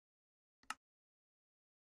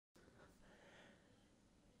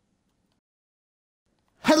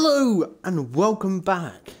Hello and welcome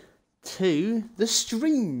back to the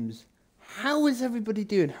streams. How is everybody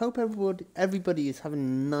doing? Hope everybody is having a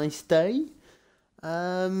nice day.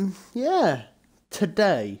 Yeah.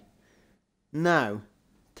 Today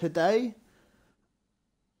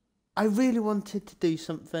I really wanted to do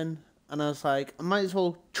something and I was like, I might as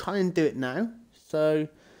well try and do it now. So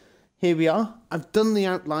here we are. I've done the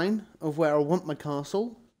outline of where I want my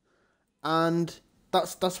castle, and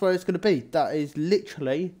that's where it's going to be. That is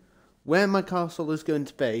literally where my castle is going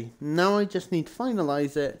to be. Now I just need to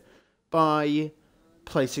finalise it by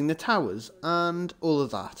placing the towers and all of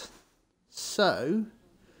that. So,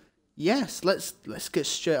 yes, let's get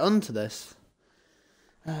straight on to this.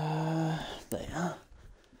 There.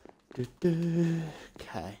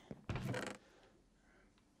 Okay.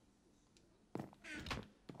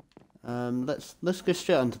 Let's go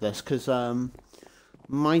straight on to this because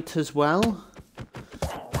might as well.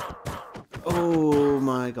 Oh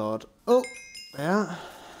my god. Oh, there.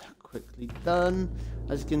 Quickly done.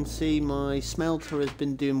 As you can see, my smelter has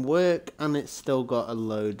been doing work and it's still got a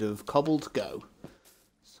load of cobble to go.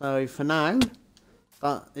 So for now,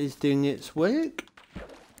 that is doing its work.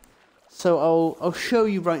 So I'll show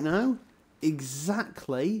you right now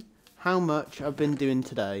exactly how much I've been doing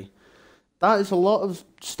today. That is a lot of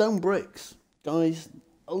stone bricks, guys.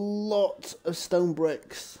 A lot of stone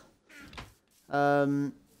bricks.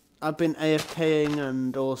 I've been AFKing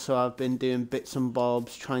and also I've been doing bits and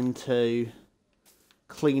bobs trying to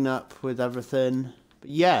clean up with everything.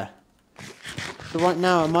 But yeah, so right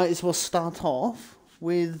now I might as well start off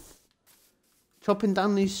with chopping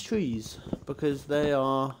down these trees because they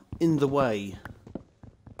are in the way.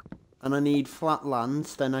 And I need flat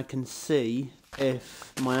lands, then I can see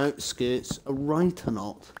if my outskirts are right or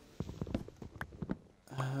not.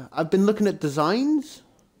 I've been looking at designs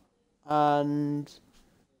and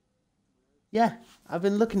yeah, I've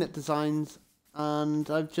been looking at designs and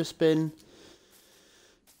I've just been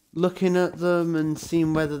looking at them and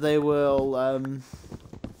seeing whether they will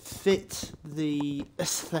fit the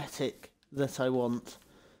aesthetic that I want.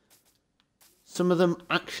 Some of them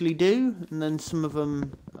actually do, and then some of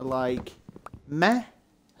them are like, meh.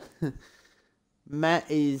 Meh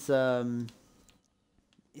is,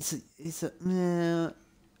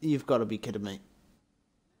 you've got to be kidding me.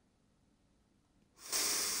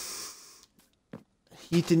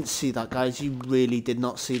 You didn't see that, guys. You really did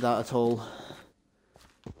not see that at all.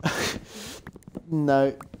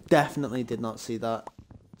 No, definitely did not see that.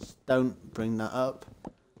 Just don't bring that up.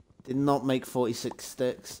 Did not make 46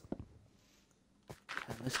 sticks.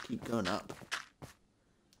 Okay, let's keep going up.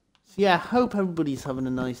 So yeah, hope everybody's having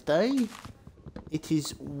a nice day. It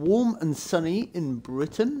is warm and sunny in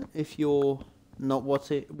Britain, if you're not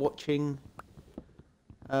watching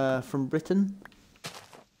from Britain.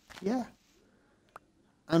 Yeah.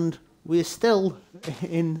 And we're still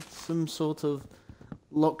in some sort of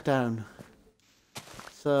lockdown.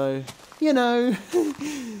 So, you know,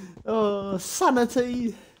 oh,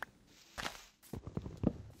 sanity.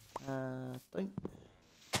 Think.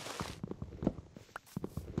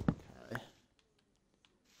 Okay.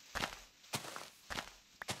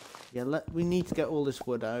 Yeah, we need to get all this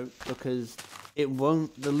wood out because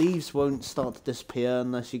the leaves won't start to disappear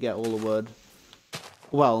unless you get all the wood.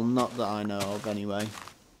 Well, not that I know of anyway.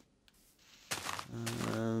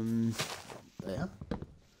 There.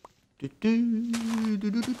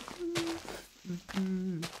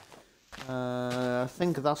 I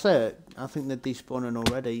think that's it. I think they're despawning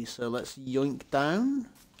already, so let's yoink down.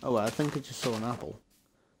 Oh, well, I think I just saw an apple.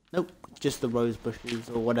 Nope, just the rose bushes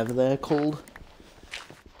or whatever they're called.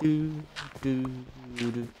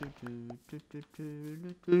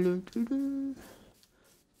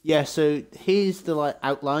 Yeah, so here's the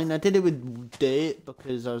outline. I did it with dirt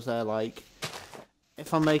because I was there like,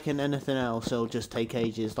 if I'm making anything else, it'll just take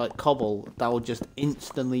ages. Like cobble, that will just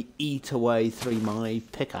instantly eat away through my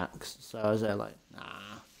pickaxe. So I was there like,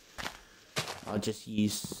 nah, I'll just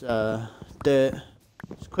use dirt.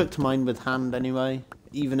 It's quick to mine with hand anyway,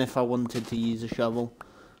 even if I wanted to use a shovel.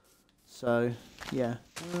 So, yeah.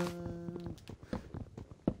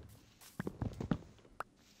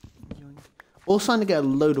 Also trying to get a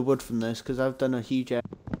load of wood from this because I've done a huge area.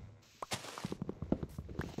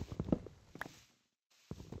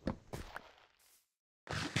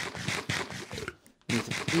 Need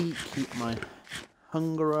to eat, keep my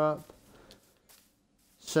hunger up.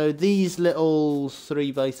 So these little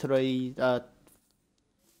 3x3,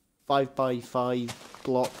 5x5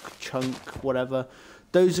 block chunk, whatever,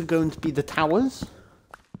 those are going to be the towers.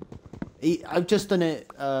 I've just done it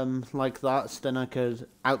like that, so then I could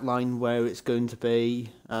outline where it's going to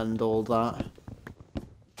be and all that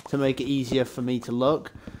to make it easier for me to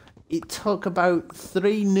look. it took about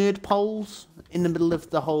 3 nerd poles in the middle of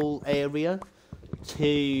the whole area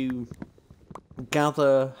to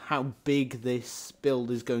gather how big this build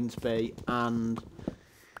is going to be, and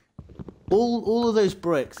all of those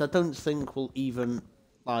bricks I don't think will even,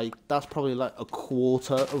 like, that's probably like a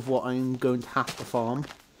quarter of what I'm going to have to farm.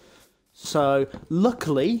 So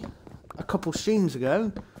luckily a couple streams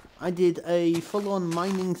ago I did a full-on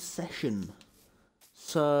mining session,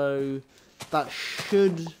 so that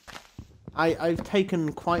should, I've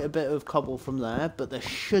taken quite a bit of cobble from there, but there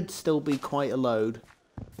should still be quite a load.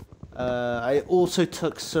 I also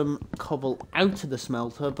took some cobble out of the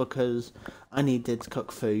smelter because I needed to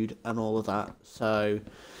cook food and all of that. So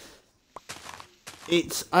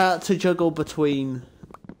I had to juggle between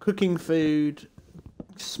cooking food,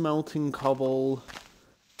 smelting cobble,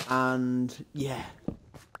 and yeah.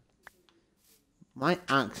 My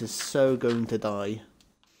axe is so going to die.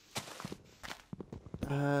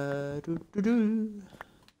 Oh, damn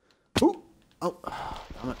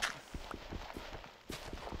it.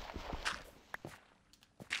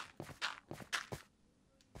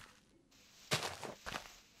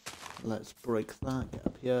 Let's break that, get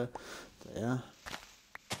up here, there.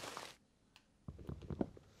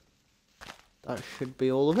 That should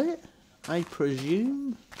be all of it, I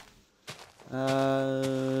presume.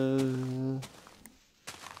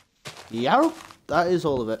 Yeah, that is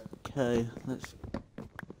all of it. Okay, let's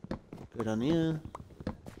go down here.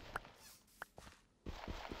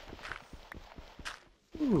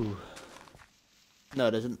 Ooh. No,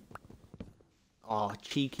 it isn't. Oh,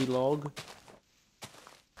 cheeky log.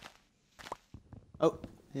 Oh,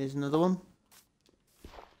 here's another one.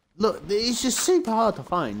 Look, it's just super hard to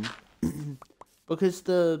find because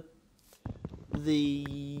the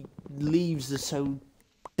leaves are so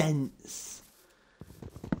dense.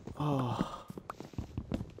 Oh.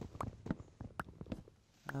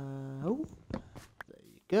 Oh, there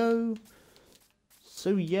you go.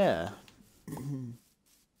 So yeah.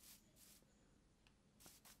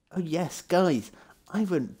 Oh yes, guys, I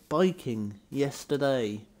went biking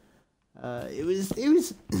yesterday. It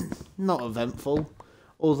was not eventful,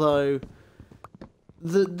 although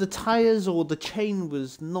the tires or the chain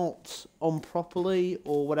was not on properly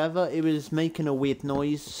or whatever. It was making a weird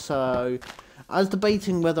noise, so I was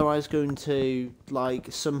debating whether I was going to,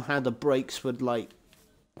 like, somehow the brakes would like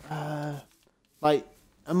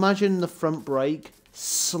imagine the front brake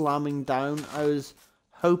slamming down. I was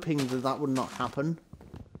hoping that that would not happen,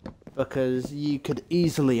 because you could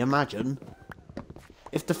easily imagine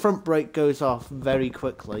if the front brake goes off very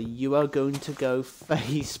quickly, you are going to go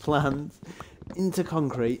face plant into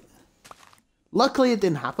concrete. Luckily it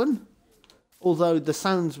didn't happen, although the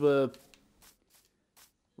sounds were,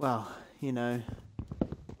 well, you know,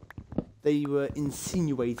 they were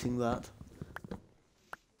insinuating that.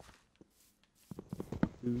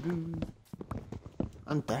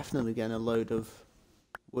 I'm definitely getting a load of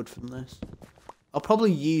wood from this. I'll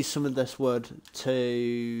probably use some of this wood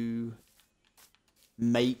to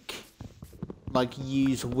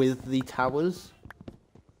use with the towers.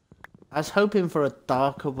 I was hoping for a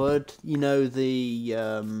darker wood, you know, the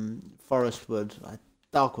forest wood,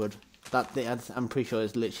 dark wood. I'm pretty sure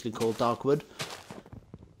it's literally called dark wood.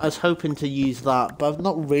 I was hoping to use that, but I've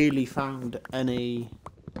not really found any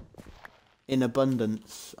in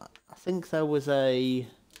abundance. I think there was a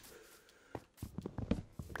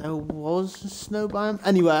snow biome.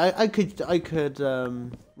 Anyway, I could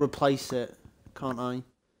replace it, can't I?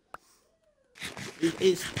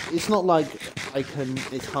 It's not like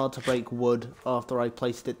it's hard to break wood after I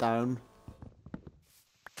placed it down.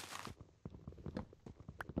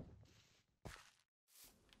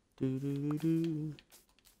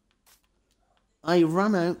 I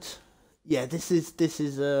ran out. Yeah, this is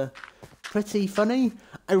pretty funny.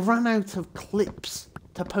 I ran out of clips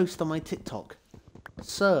to post on my TikTok.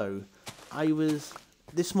 So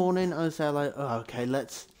this morning I was there like, oh, okay,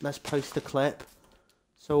 let's post a clip.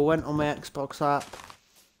 So I went on my Xbox app,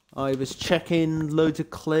 I was checking loads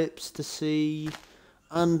of clips to see,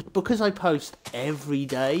 and because I post every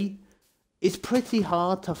day, it's pretty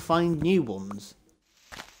hard to find new ones.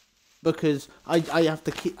 Because I have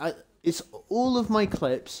to keep, it's all of my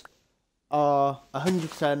clips are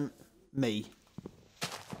 100% me.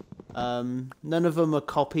 None of them are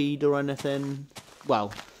copied or anything.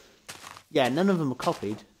 Well, yeah, none of them are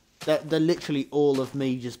copied. They're literally all of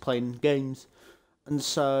me just playing games. And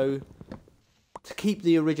so, to keep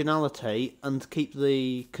the originality and to keep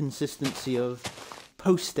the consistency of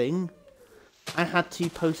posting, I had to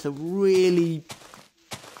post a really...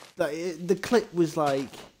 the clip was like,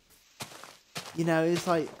 you know, it's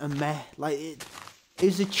like a meh. Like, it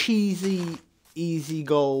was a cheesy easy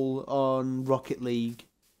goal on Rocket League,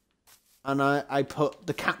 and I put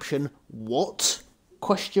the caption, "What?"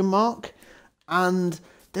 question mark, and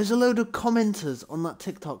there's a load of commenters on that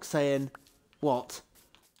TikTok saying, "What?"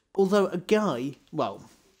 Although a guy, well,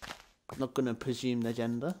 I'm not going to presume their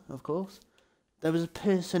gender, of course, there was a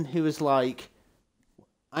person who was like,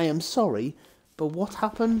 "I am sorry, but what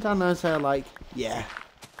happened?" And I was there like, yeah,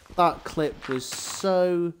 that clip was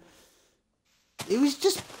so... It was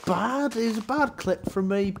just bad. It was a bad clip from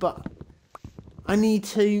me, but I need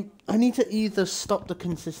to either stop the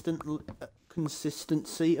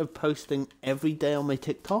consistency of posting every day on my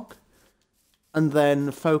TikTok, and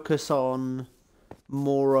then focus on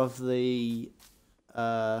more of the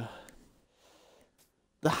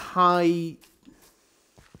high...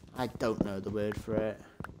 I don't know the word for it.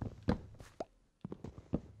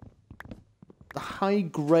 The high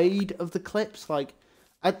grade of the clips. Like,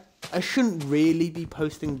 I shouldn't really be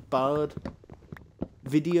posting bad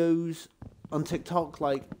videos on TikTok,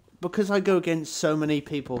 like, because I go against so many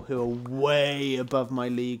people who are way above my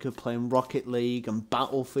league, who are playing Rocket League and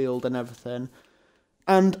Battlefield and everything.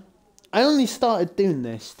 And I only started doing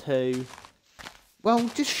this to, well,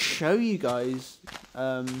 just show you guys.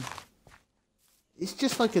 It's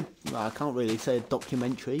just like well, I can't really say a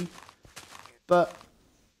documentary, but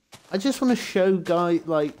I just want to show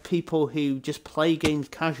people who just play games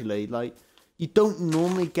casually. Like, you don't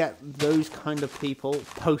normally get those kind of people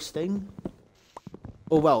posting.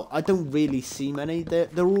 Or, well, I don't really see many.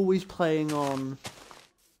 They're always playing on...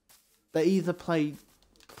 They either play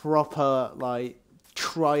proper, like,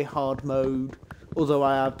 try-hard mode, although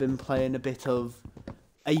I have been playing a bit of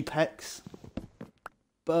Apex.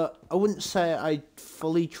 But I wouldn't say I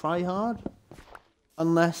fully try-hard,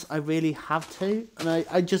 unless I really have to. And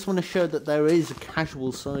I just want to show that there is a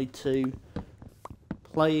casual side to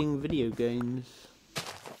playing video games.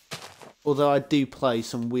 Although I do play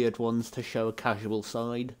some weird ones to show a casual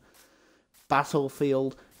side.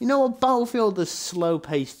 Battlefield. You know what? Battlefield is a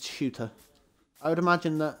slow-paced shooter. I would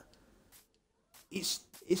imagine that it's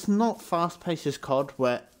not fast-paced as COD,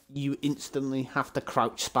 where you instantly have to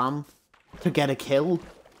crouch spam to get a kill.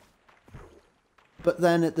 But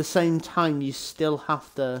then at the same time, you still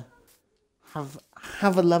have to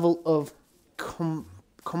have a level of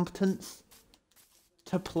competence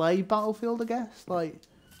to play Battlefield, I guess. Like,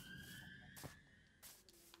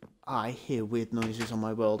 I hear weird noises on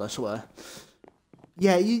my world, I swear.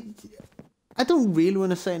 Yeah, I don't really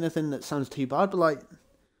want to say anything that sounds too bad, but like,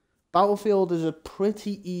 Battlefield is a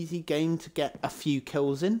pretty easy game to get a few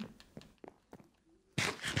kills in.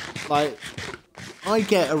 Like, I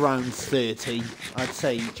get around 30, I'd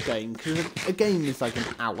say, each game, because a game is like an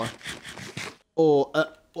hour, or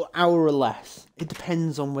hour or less. It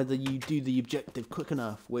depends on whether you do the objective quick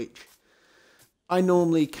enough, which I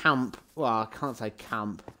normally camp. Well, I can't say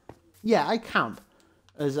camp. Yeah, I camp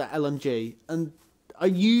as a LMG, and I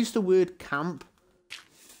use the word camp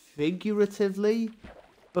figuratively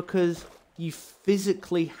because you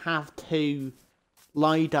physically have to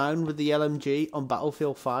lie down with the LMG on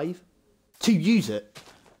Battlefield 5 to use it.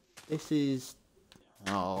 This is...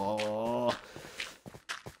 Oh...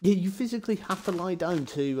 Yeah, you physically have to lie down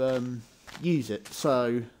to use it,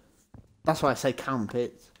 so that's why I say camp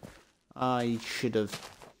it. I should have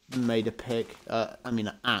made a pick,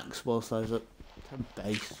 an axe whilst I was at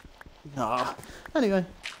base. Ah, anyway.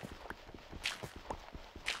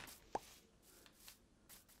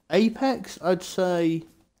 Apex, I'd say...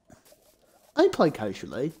 I play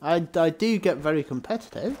casually. I do get very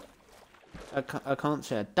competitive. I can't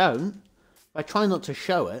say I don't. I try not to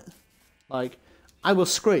show it. Like, I will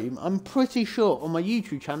scream. I'm pretty sure on my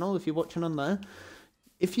YouTube channel, if you're watching on there,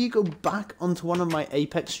 if you go back onto one of my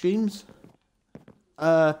Apex streams,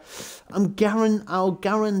 I'll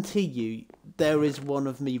guarantee you there is one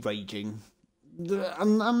of me raging.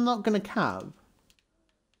 I'm not gonna cap.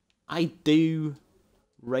 I do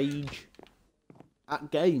rage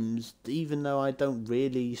at games, even though I don't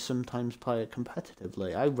really sometimes play it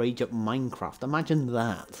competitively. I rage at Minecraft. Imagine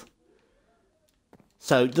that.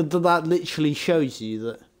 So that literally shows you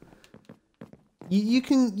that you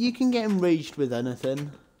can get enraged with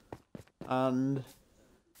anything, and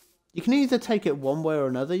you can either take it one way or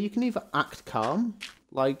another. You can either act calm,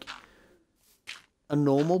 like a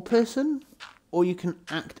normal person, or you can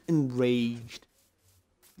act enraged,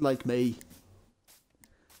 like me.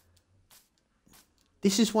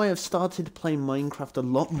 This is why I've started playing Minecraft a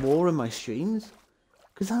lot more in my streams,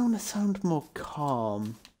 because I want to sound more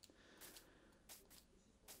calm.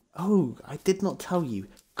 Oh, I did not tell you.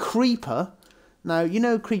 Creeper. Now, you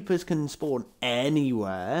know creepers can spawn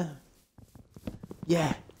anywhere.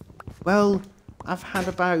 Yeah. Well, I've had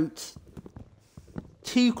about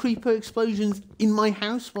 2 creeper explosions in my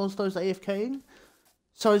house whilst I was AFKing.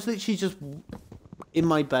 So I was literally just in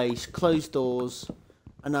my base, closed doors,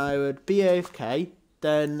 and I would be AFK,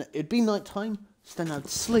 then it'd be night time, so then I'd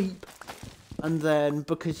sleep, and then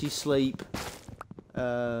because you sleep,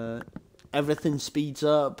 everything speeds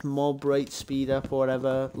up, mob rates speed up or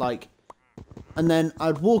whatever, like, and then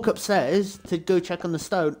I'd walk upstairs to go check on the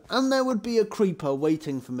stone, and there would be a creeper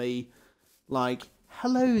waiting for me, like,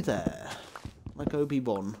 hello there, like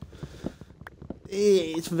Obi-Wan.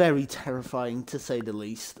 It's very terrifying, to say the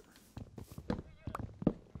least.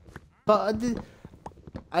 But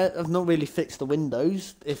I've not really fixed the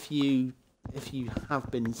windows. If you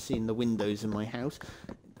have been seeing the windows in my house,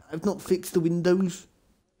 I've not fixed the windows.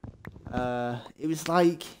 It was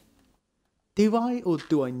like, do I or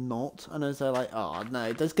do I not? And I was like, oh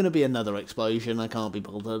no, there's going to be another explosion, I can't be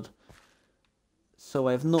bothered. So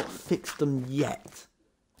I have not fixed them yet.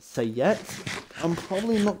 Say yet. I'm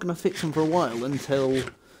probably not going to fix them for a while until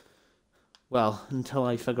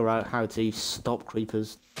I figure out how to stop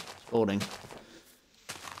creepers spawning.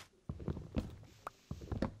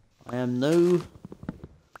 I am no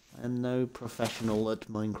professional at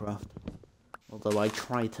Minecraft, although I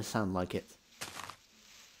try to sound like it.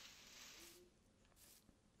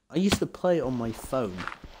 I used to play it on my phone.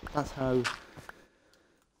 That's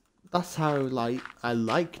how like I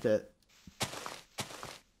liked it.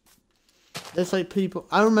 There's like people.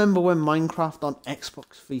 I remember when Minecraft on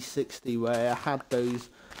Xbox 360, where I had those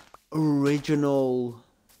original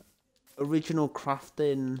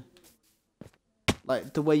crafting,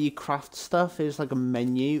 like the way you craft stuff is like a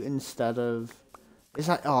menu instead of. It's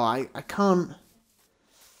like, oh, I can't.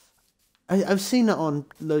 I've seen it on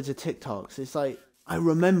loads of TikToks. It's like I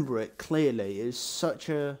remember it clearly. It's such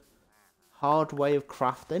a hard way of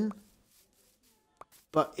crafting,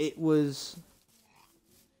 but it was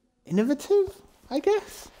innovative, I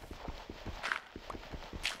guess.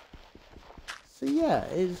 So yeah,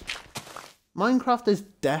 Minecraft has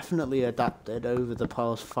definitely adapted over the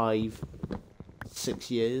past 5-6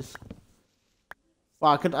 years.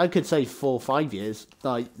 Well, I could say 4 or 5 years.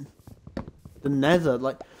 Like the Nether,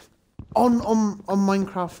 like on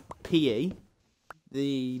Minecraft PE,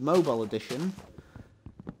 the mobile edition.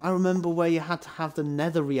 I remember where you had to have the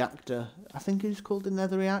Nether reactor. I think it was called the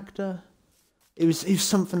Nether reactor. It was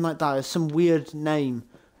something like that. It's some weird name,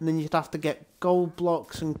 and then you'd have to get gold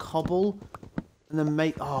blocks and cobble, and then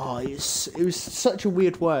make. Oh, it was such a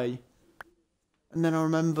weird way. And then I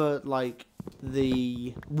remember like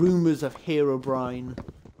the rumors of Herobrine,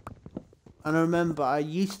 and I remember I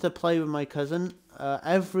used to play with my cousin.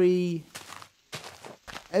 Every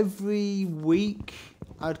week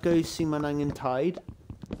I'd go see Manang Tide,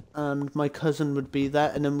 and my cousin would be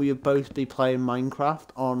there, and then we would both be playing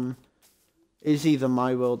Minecraft on. It's either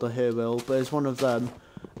my world or her world, but it's one of them.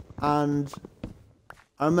 And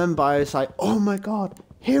I remember I was like, oh my god,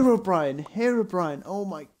 Herobrine, oh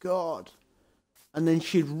my god. And then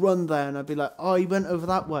she'd run there and I'd be like, oh, he went over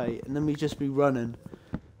that way. And then we'd just be running.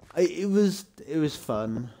 It was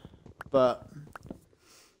fun. But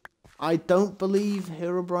I don't believe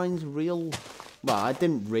Herobrine's real. Well, I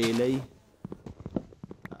didn't really.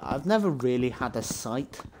 I've never really had a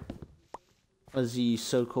sight, as you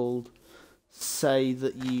so-called say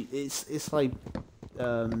that it's like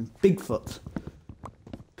Bigfoot.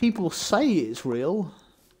 People say it's real,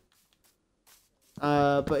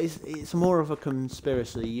 but it's more of a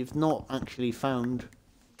conspiracy. You've not actually found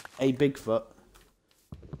a Bigfoot.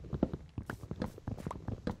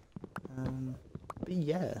 But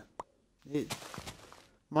yeah,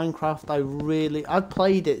 Minecraft. I've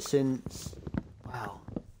played it since. Wow.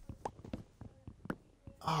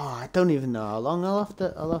 Oh, I don't even know how long. I'll have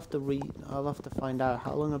to find out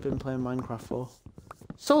how long I've been playing Minecraft for.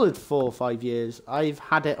 Solid 4 or 5 years. I've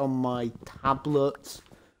had it on my tablet,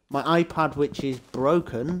 my iPad, which is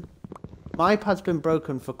broken. My iPad's been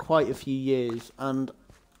broken for quite a few years, and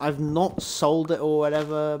I've not sold it or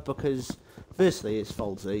whatever because, firstly, it's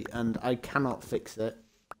faulty, and I cannot fix it.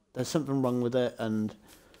 There's something wrong with it, and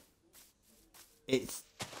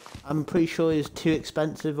I'm pretty sure it's too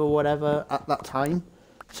expensive or whatever at that time.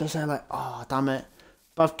 So I was like, oh, damn it.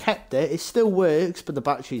 But I've kept it. It still works, but the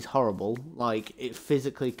battery's horrible. Like, it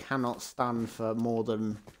physically cannot stand for more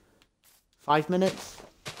than 5 minutes.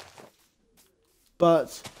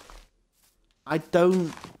 But I've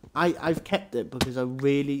kept it because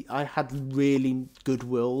I had really good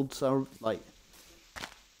worlds. So, like,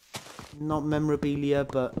 not memorabilia,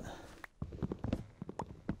 but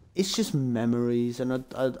it's just memories, and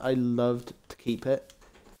I loved to keep it.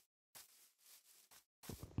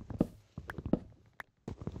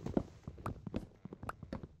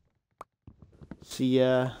 So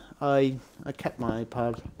yeah, I kept my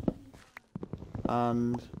iPad,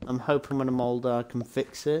 and I'm hoping when I'm older I can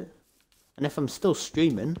fix it. And if I'm still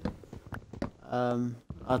streaming,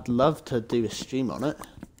 I'd love to do a stream on it.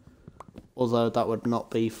 Although that would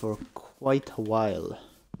not be for quite a while.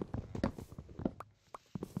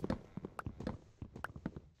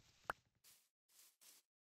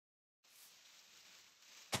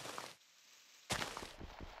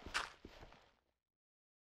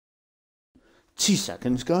 Two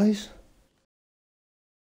seconds, guys.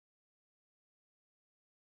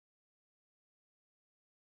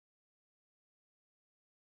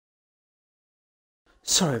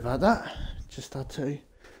 Sorry about that. Just had to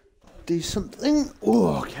do something.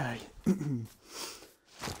 Oh, okay.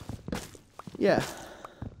 Yeah.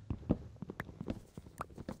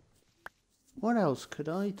 What else could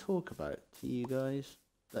I talk about to you guys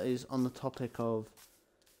that is on the topic of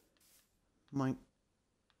my...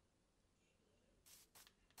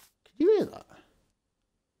 Could you hear that?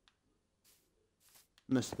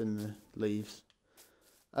 Must have been the leaves.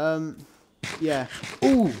 Yeah.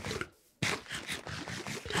 Ooh!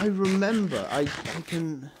 I remember, I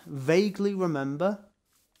can vaguely remember,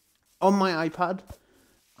 on my iPad,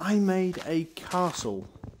 I made a castle.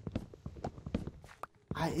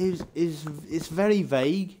 It's very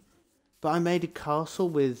vague, but I made a castle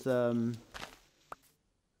with, I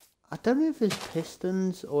don't know if it's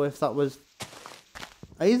pistons, or if that was,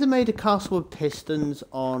 I either made a castle with pistons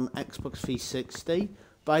on Xbox 360,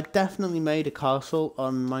 but I definitely made a castle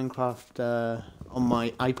on Minecraft, on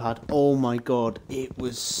my iPad. Oh my god, it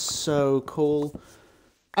was so cool.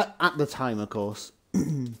 At the time, of course.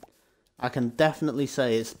 I can definitely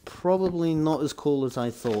say it's probably not as cool as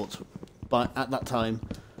I thought, but at that time.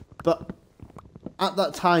 But at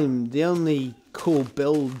that time, the only cool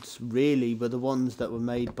builds really were the ones that were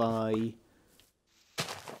made by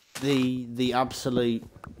the absolute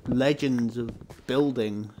legends of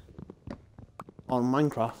building on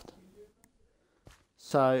Minecraft.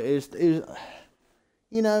 So it was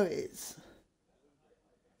you know,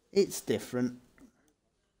 it's different.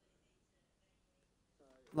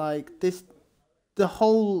 Like the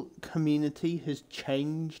whole community has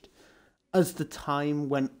changed as the time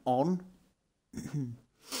went on.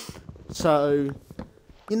 So,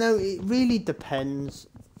 you know, it really depends.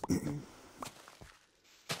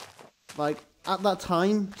 Like, at that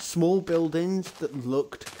time, small buildings that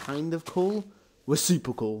looked kind of cool were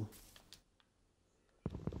super cool.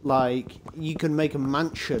 Like, you can make a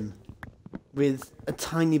mansion with a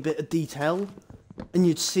tiny bit of detail, and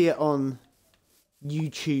you'd see it on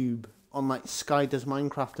YouTube, on like Sky Does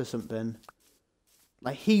Minecraft or something.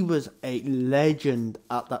 Like, he was a legend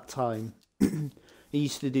at that time. He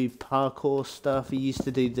used to do parkour stuff. He used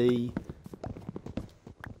to do the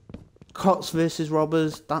Cops versus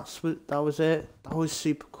Robbers. That was it. That was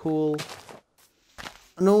super cool.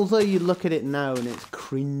 And although you look at it now and it's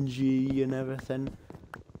cringy and everything,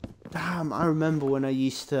 damn, I remember when I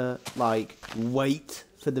used to like wait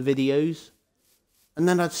for the videos, and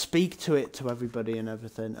then I'd speak to it to everybody and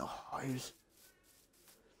everything. Oh, it was,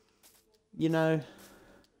 you know,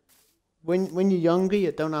 when you're younger,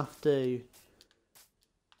 you don't have to.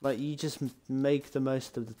 Like, you just make the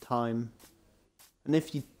most of the time. And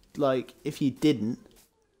if you didn't,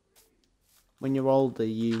 when you're older,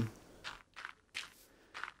 you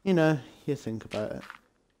know, you think about it.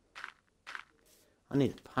 I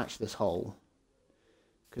need to patch this hole.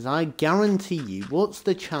 Because I guarantee you, what's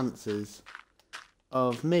the chances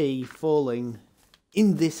of me falling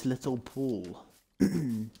in this little pool?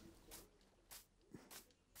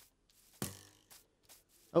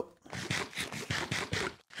 Oh.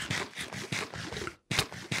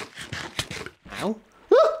 Ow.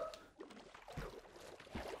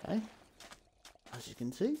 Okay. As you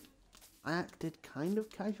can see, I acted kind of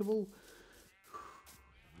casual.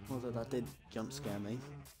 Although that did jump scare me.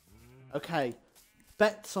 Okay.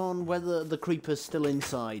 Bets on whether the creeper's still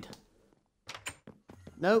inside.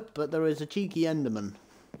 Nope, but there is a cheeky Enderman.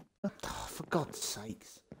 Oh, for God's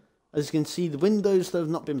sakes. As you can see, the windows have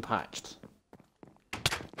not been patched.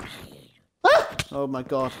 Ah! Oh my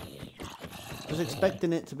god. I was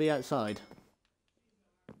expecting it to be outside.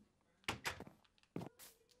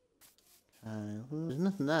 There's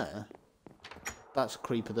nothing there. That's a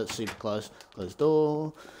creeper that's super close. Close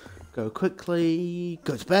door. Go quickly.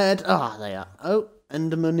 Go to bed. Ah, they are. Oh,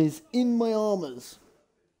 Enderman is in my armors.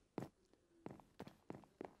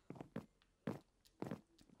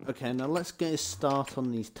 Okay, now let's get a start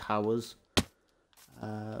on these towers.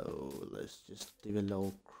 Let's just do a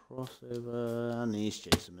little crossover. And he's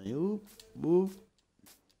chasing me. Ooh, ooh.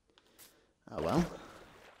 Oh well.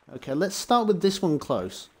 Okay, let's start with this one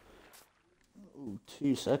close. Ooh,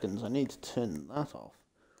 2 seconds. I need to turn that off.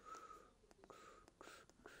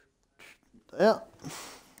 There.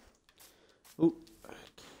 Ooh,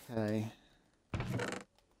 okay.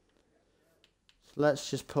 So let's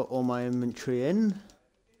just put all my inventory in.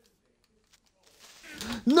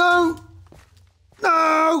 No!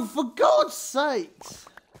 No! For God's sakes!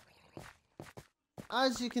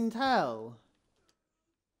 As you can tell.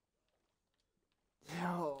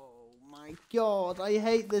 Oh my God, I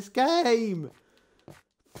hate this game!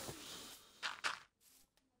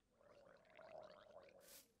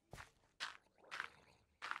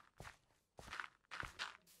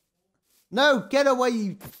 No, get away,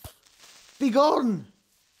 you... Be gone!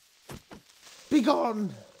 Be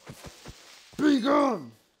gone! Be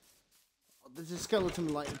gone! There's a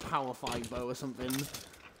skeleton like a power 5 bow or something.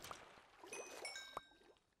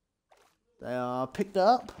 They are picked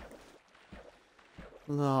up.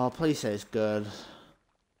 No, please say it's good.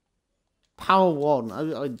 Power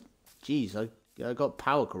 1. Jeez, I got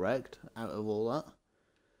power correct out of all that.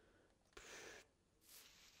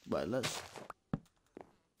 Right, let's...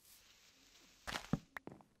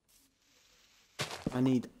 I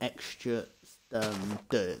need extra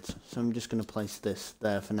dirt, so I'm just going to place this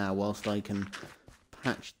there for now whilst I can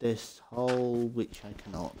patch this hole, which I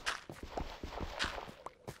cannot.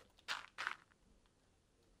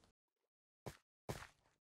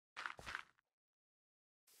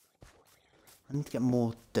 I need to get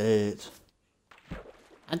more dirt.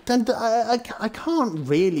 I can't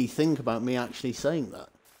really think about me actually saying that.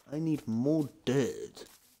 I need more dirt.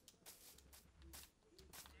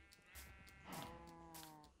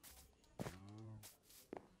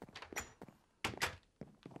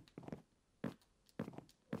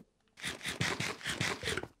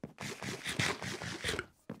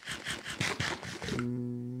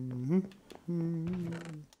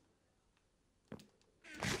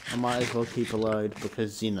 I might as well keep a load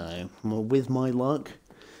because, you know, with my luck,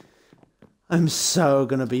 I'm so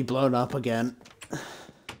gonna be blown up again.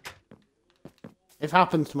 If it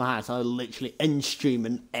happens to my house, I'll literally end stream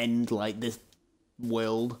and end, like, this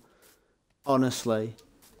world. Honestly.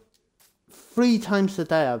 3 times a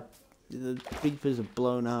day, the creepers are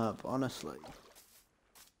blown up, honestly.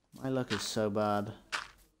 My luck is so bad.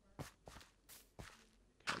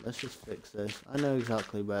 Okay, let's just fix this. I know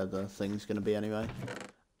exactly where the thing's gonna be anyway.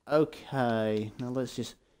 Okay, now let's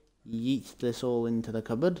just yeet this all into the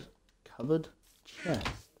cupboard. Cupboard? Chest.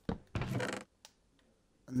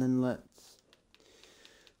 And then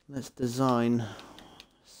let's design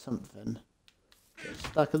something. Get a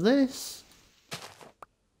stack of this.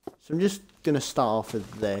 So I'm just going to start off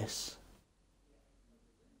with this.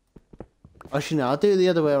 Actually, no, I'll do it the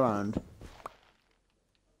other way around.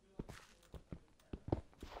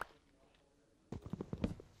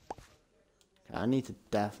 Okay, I need to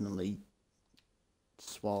definitely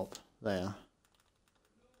swap there.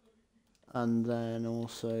 And then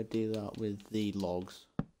also do that with the logs.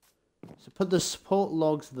 So put the support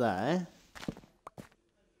logs there.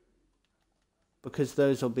 Because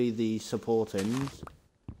those will be the supportings.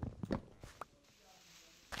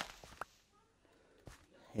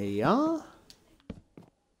 Here you are.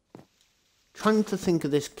 Trying to think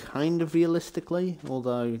of this kind of realistically,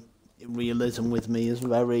 although realism with me is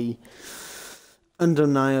very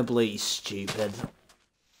undeniably stupid.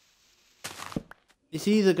 It's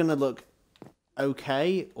either going to look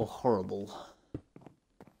okay or horrible.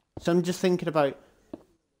 So I'm just thinking about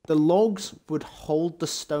the logs would hold the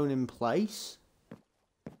stone in place.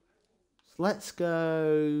 So let's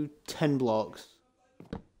go 10 blocks.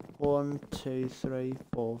 1, 2, 3,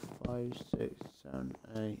 4, 5, 6, 7,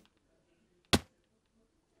 8.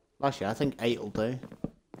 Actually, I think 8 will do.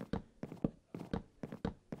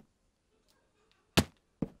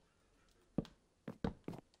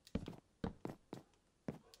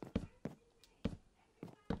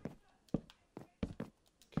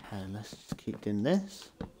 Okay, let's just keep doing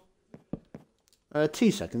this.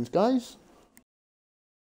 2 seconds, guys.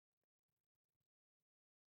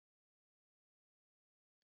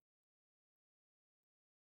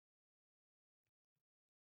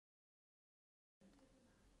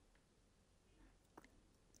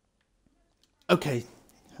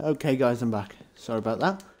 Okay, guys, I'm back. Sorry about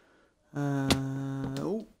that.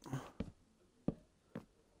 Oh.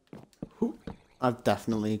 Ooh. I've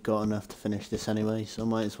definitely got enough to finish this anyway, so I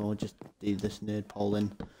might as well just do this nerd poll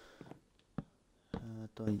in.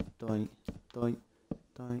 Doink, doink, doink,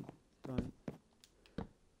 doink, doink.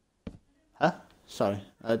 Huh? Sorry,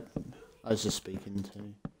 I was just speaking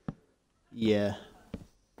to... Yeah.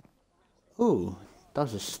 Ooh, that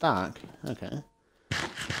was a stack. Okay.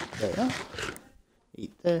 There you are.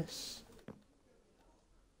 Eat this.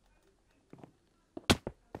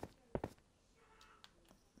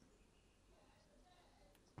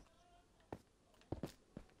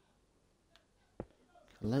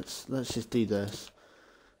 Let's just do this.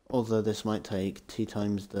 Although this might take 2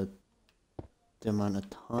 times the amount of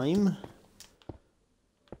time.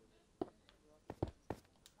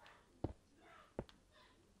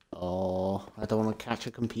 Oh, I don't want to catch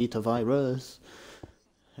a computer virus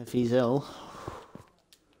if he's ill.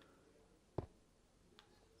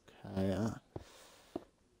 Okay,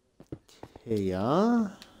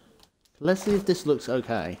 here. Let's see if this looks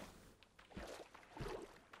okay.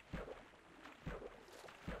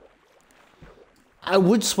 I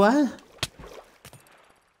would swear.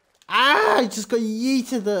 Ah, I just got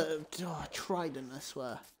yeeted the trident, I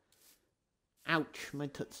swear. Ouch, my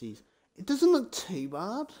tootsies. It doesn't look too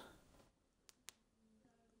bad.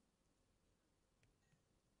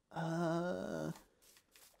 I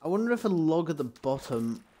wonder if a log at the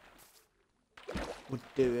bottom would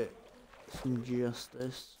do it some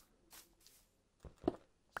justice.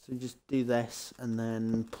 So just do this and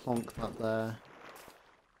then plonk that there.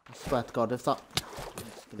 I swear to God, if that... I'm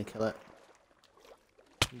just gonna kill it.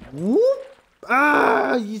 Whoop!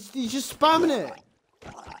 Ah! You're just spamming it!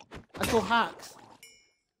 Actual hacks.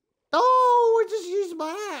 Oh, I just used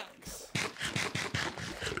my axe!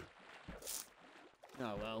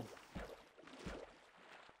 Oh well.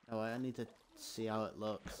 Oh, I need to see how it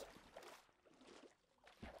looks.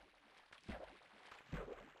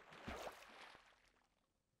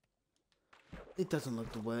 It doesn't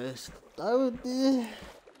look the worst. I would, you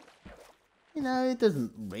know, it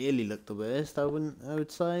doesn't really look the worst. I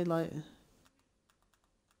would say, like.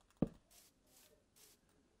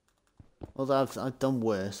 Although I've done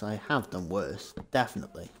worse. I have done worse,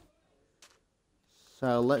 definitely.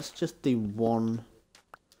 So let's just do one.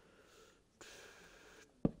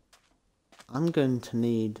 I'm going to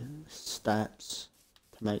need steps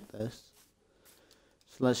to make this.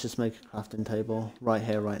 So let's just make a crafting table right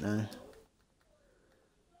here, right now.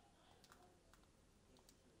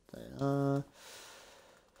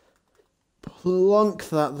 Plonk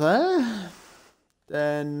that there.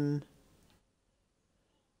 Then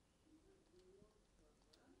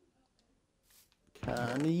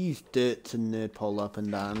can I use dirt to nerd pole up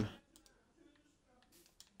and down?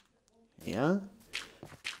 Yeah.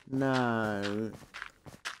 Now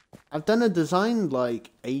I've done a design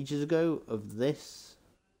like ages ago of this.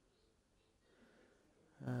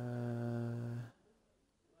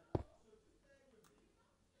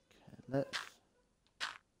 Okay,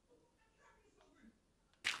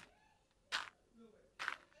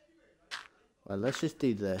 let's just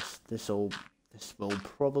do this. This will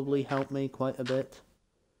probably help me quite a bit.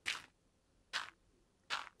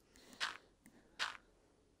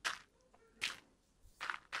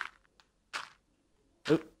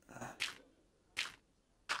 Oh.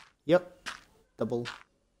 Yep. Double.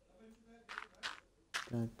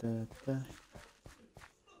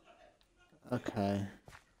 Okay.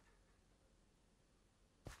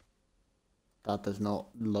 That does not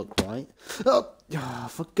look right. Oh,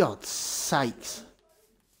 for God's sakes.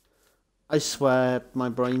 I swear my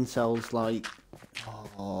brain cells like...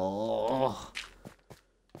 Oh.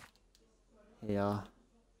 Yeah.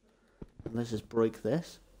 Let's just break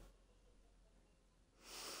this.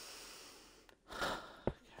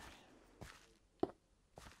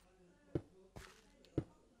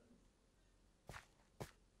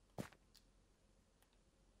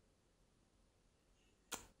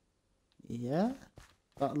 Yeah,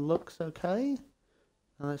 that looks okay.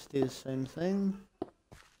 Now let's do the same thing.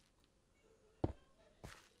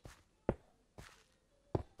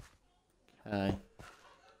 Okay.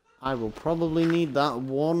 I will probably need that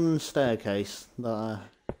one staircase that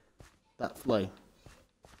flow.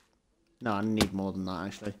 No, I need more than that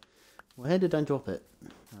actually. Where did I drop it?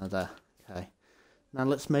 Oh, there. Okay. Now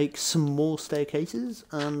let's make some more staircases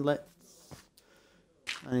and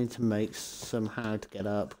I need to make some how to get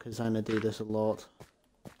up because I'm going to do this a lot.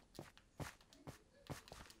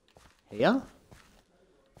 Here.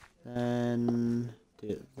 Then do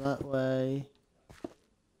it that way.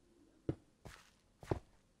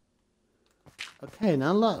 Okay,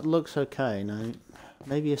 now that looks okay. Now,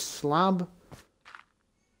 maybe a slab.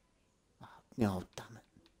 Oh, damn it.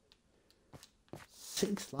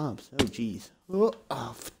 6 slabs. Oh, jeez.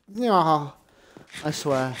 Oh, I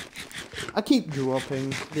swear. I keep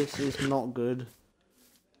dropping. This is not good.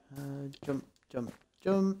 Jump, jump,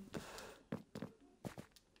 jump.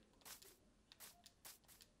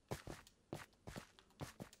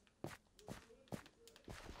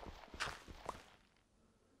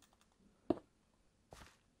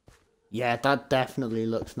 Yeah, that definitely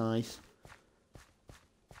looks nice.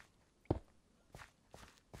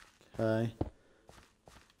 Okay.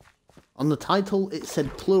 On the title, it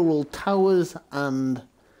said plural towers and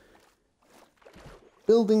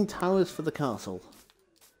Building towers for the castle.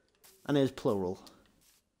 And it is plural.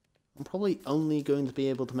 I'm probably only going to be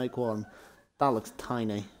able to make one. That looks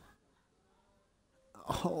tiny.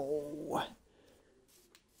 Oh.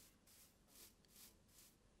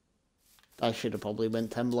 I should have probably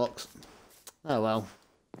went 10 blocks. Oh well.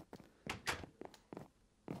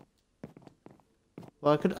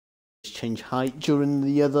 Well, I could change height during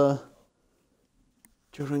the other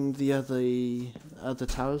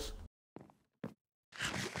towers.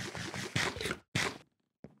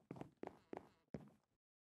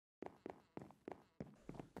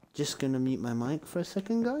 Just gonna mute my mic for a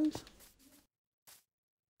second, guys.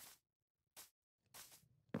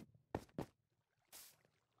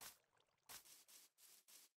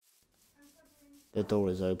 The door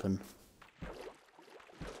is open.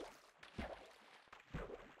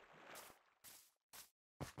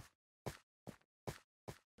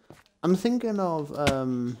 I'm thinking of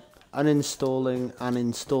uninstalling and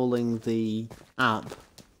installing the app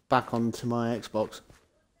back onto my Xbox.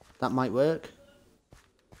 That might work.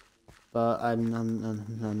 But I'm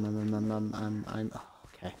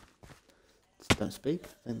okay. Just don't speak.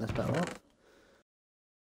 I think that's better off.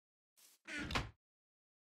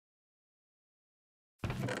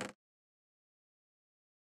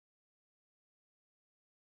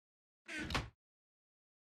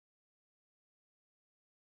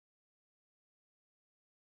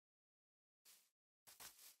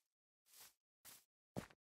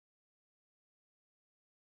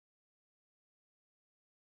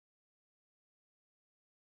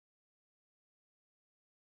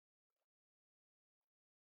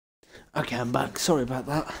 Okay, I'm back. Sorry about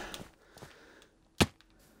that.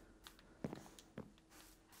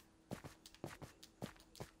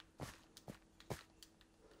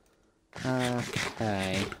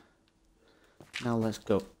 Okay. Now let's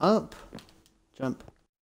go up. Jump.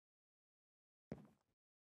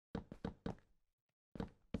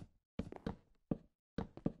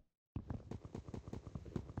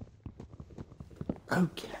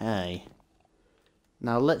 Okay.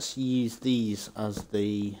 Now let's use these as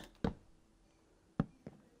the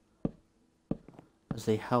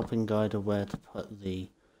helping guide of where to put the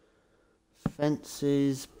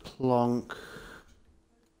fences. Plonk.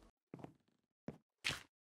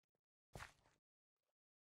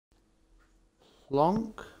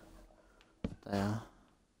 Plonk. There.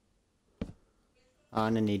 Oh,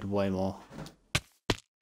 I'm gonna need way more.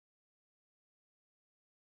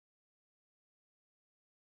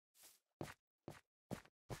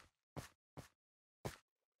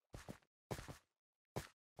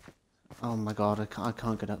 Oh my god, I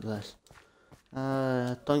can't get up this.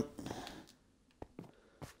 Don't...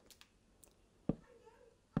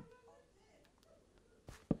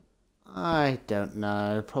 I don't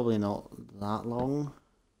know, probably not that long.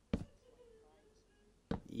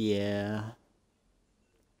 Yeah.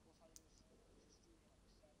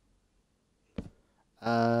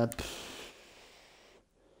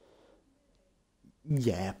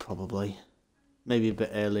 Yeah, probably. Maybe a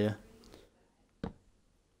bit earlier.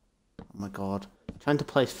 Oh my god. Trying to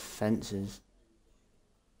place fences.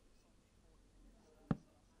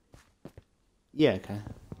 Yeah, okay.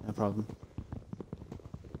 No problem.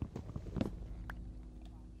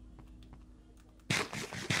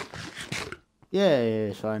 Yeah,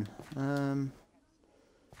 it's fine.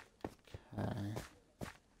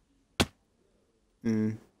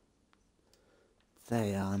 Okay.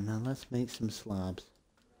 They are. Now let's make some slabs.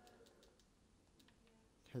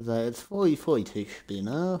 Because it's 42 should be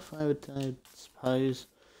enough, I would suppose.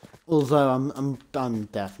 Although I'm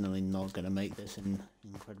definitely not gonna make this in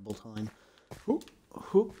incredible time.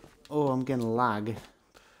 Oh, I'm getting lag.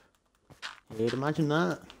 You'd imagine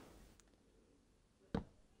that.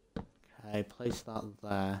 Okay, place that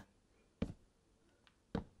there.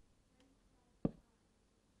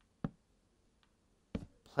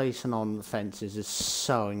 Placing on the fences is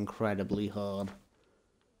so incredibly hard.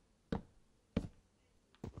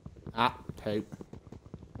 Ah, tape.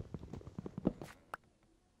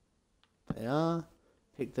 They are.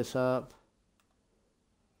 Pick this up.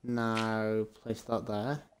 Now place that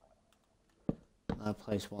there. Now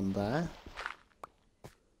place one there.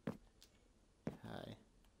 Okay.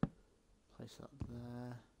 Place that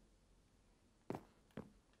there.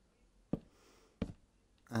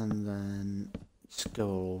 And then just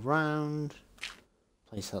go around.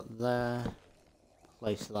 Place that there.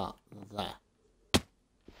 Place that there.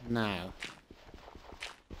 Now.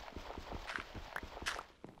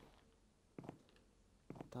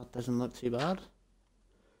 That doesn't look too bad.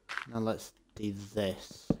 Now let's do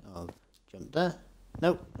this. Oh, jump there.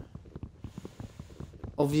 Nope.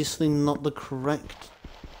 Obviously not the correct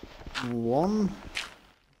one.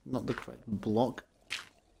 not the correct block.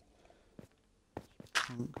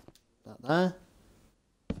 That there.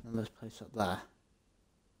 And let's place that there.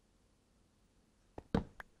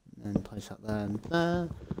 And then place that there and there.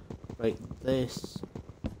 Break this.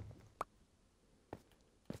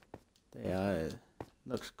 There.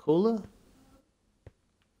 Looks cooler,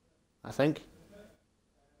 I think.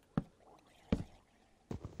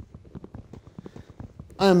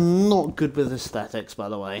 I'm not good with aesthetics, by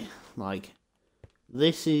the way. Like,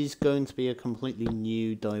 this is going to be a completely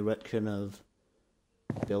new direction of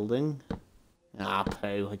building. Ah,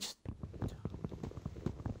 poo.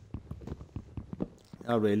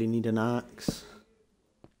 I really need an axe.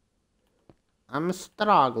 I'm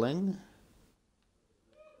struggling.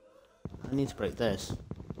 I need to break this.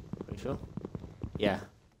 Pretty sure. Yeah.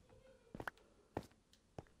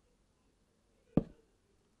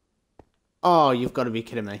 Oh, you've got to be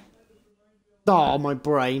kidding me. Oh, my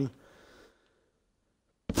brain.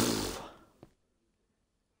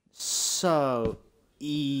 So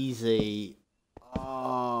easy.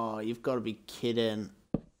 Oh, you've got to be kidding.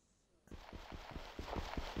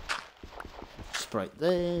 Just break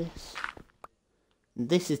this.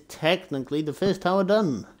 This is technically the first tower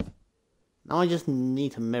done. Now I just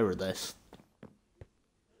need to mirror this.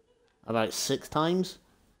 About 6 times.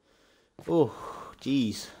 Oh,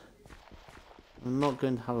 jeez. I'm not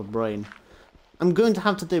going to have a brain. I'm going to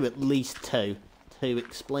have to do at least 2 to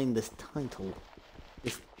explain this title.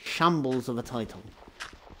 This shambles of a title.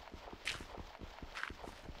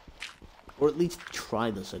 Or at least try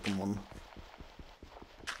the second one.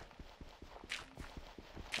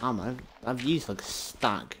 I don't know. I've used like a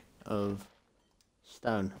stack of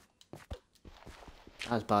stone.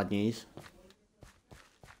 That's bad news.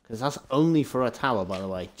 Because that's only for a tower, by the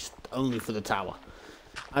way. Just only for the tower.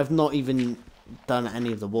 I've not even done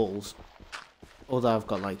any of the walls. Although I've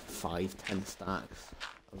got like 5-10 stacks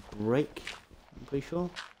of brick. I'm pretty sure.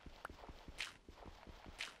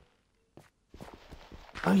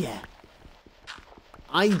 Oh yeah.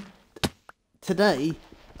 Today,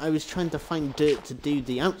 I was trying to find dirt to do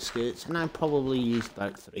the outskirts, and I probably used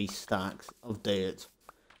about 3 stacks of dirt.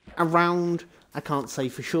 Around, I can't say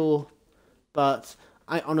for sure, but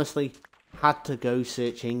I honestly had to go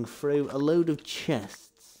searching through a load of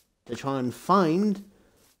chests to try and find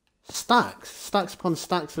stacks upon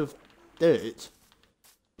stacks of dirt.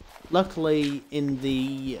 Luckily, in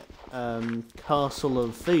the Castle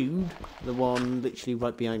of Food, the one literally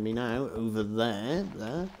right behind me now, over there,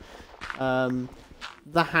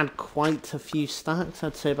 that had quite a few stacks.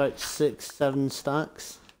 I'd say about 6-7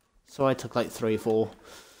 stacks. So I took like 3 or 4,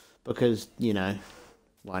 because, you know,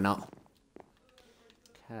 why not?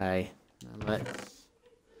 Okay, now let's...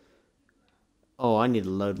 Oh, I need a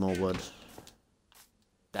load more wood.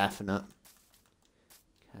 Definite.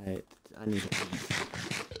 Okay, I need to eat.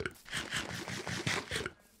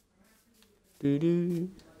 Do do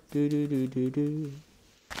do do do do do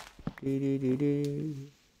do do do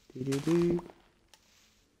do do do.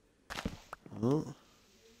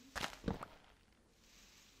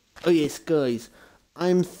 Oh yes, guys.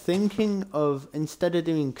 I'm thinking of, instead of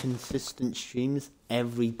doing consistent streams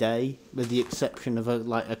every day, with the exception of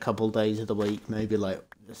like a couple days of the week, maybe like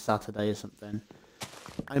a Saturday or something,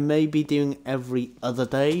 I may be doing every other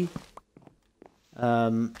day.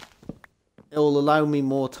 It will allow me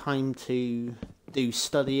more time to do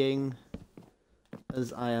studying,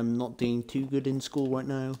 as I am not doing too good in school right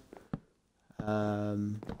now.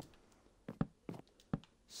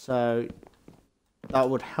 So that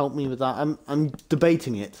would help me with that. I'm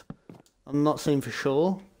debating it. I'm not saying for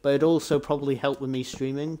sure, but it'd also probably help with me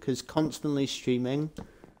streaming, because constantly streaming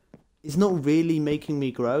is not really making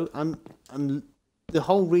me grow. The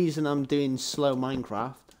whole reason I'm doing slow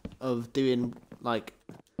Minecraft, of doing like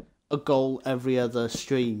a goal every other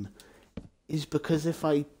stream, is because if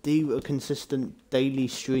I do a consistent daily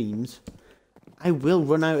streams, I will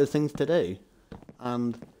run out of things to do,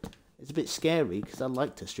 and it's a bit scary because I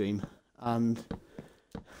like to stream and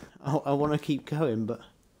I want to keep going, but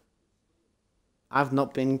I've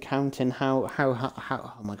not been counting how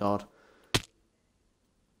oh my god.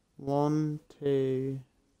 1, 2,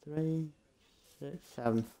 3, 6,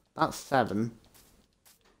 7. That's 7.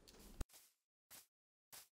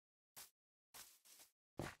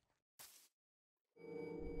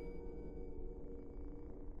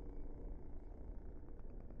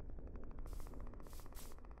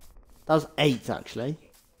 That was 8 actually.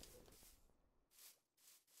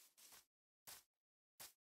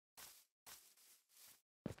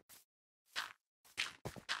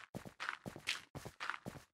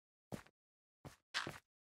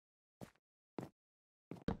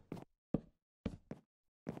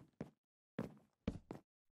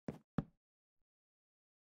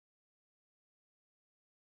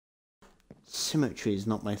 Symmetry is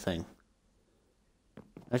not my thing.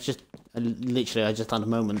 I just had a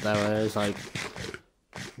moment there where I was like,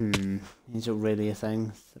 is it really a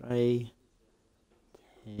thing? 3,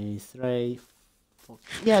 2, 3, 4.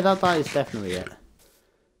 Yeah, that is definitely it.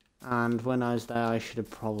 And when I was there, I should have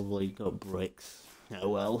probably got bricks. Oh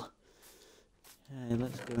well. Okay,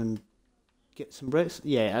 let's go and get some bricks.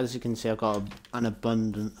 Yeah, as you can see, I've got an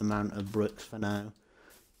abundant amount of bricks for now.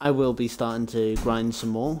 I will be starting to grind some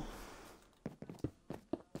more.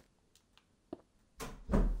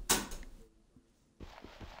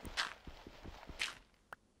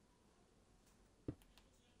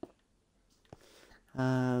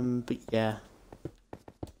 But yeah,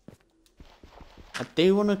 I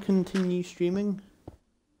do want to continue streaming.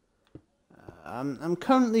 I'm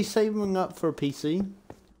currently saving up for a PC.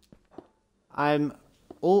 I'm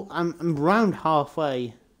around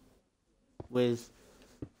halfway with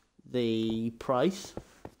the price,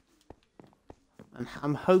 and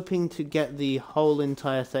I'm hoping to get the whole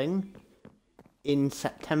entire thing in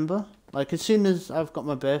September. Like as soon as I've got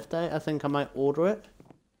my birthday, I think I might order it.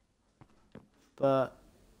 But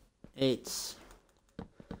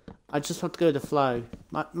I just have to go with the flow.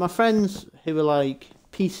 My friends who are like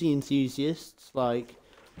PC enthusiasts, like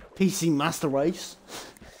PC Master Race,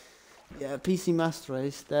 yeah, PC Master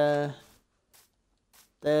Race, they're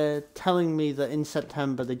telling me that in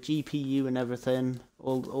September the GPU and everything,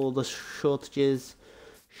 all the shortages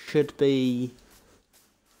should be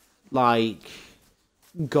like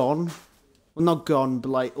gone. Well, not gone, but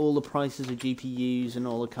like all the prices of GPUs and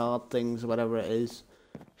all the card things, or whatever it is,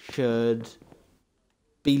 should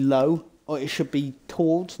be low, or it should be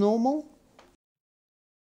towards normal.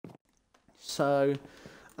 So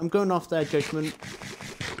I'm going off their judgment.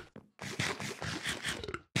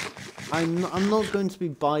 I'm not going to be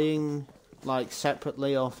buying like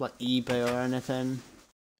separately off like eBay or anything.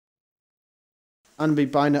 I'm gonna be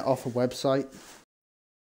buying it off a website.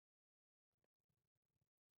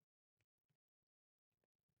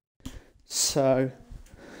 So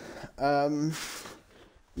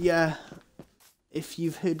yeah, if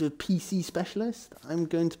you've heard of PC Specialist, I'm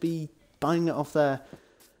going to be buying it off there.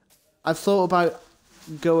 I've thought about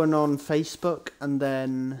going on Facebook and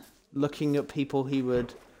then looking at people who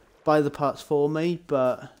would buy the parts for me,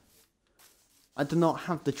 but I do not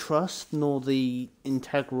have the trust nor the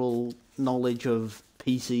integral knowledge of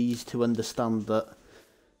PCs to understand that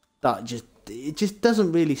it just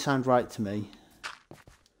doesn't really sound right to me.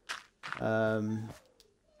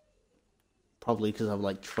 Probably because I have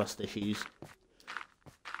like trust issues.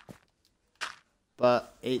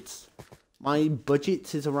 But my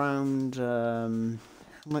budget is around how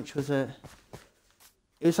much was it?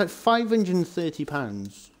 It was like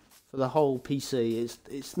 £530 for the whole PC.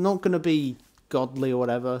 It's not gonna be godly or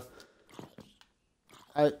whatever.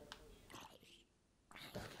 Okay.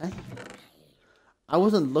 I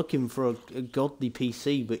wasn't looking for a godly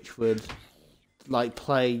PC which would like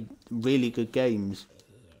play really good games.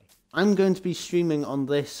 I'm going to be streaming on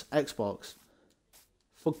this Xbox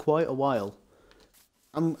for quite a while.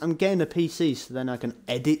 I'm getting a PC so then I can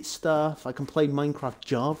edit stuff. I can play Minecraft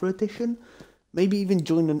Java Edition. Maybe even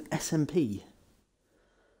join an SMP.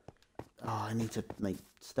 Oh, I need to make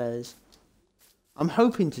stairs. I'm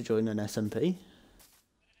hoping to join an SMP.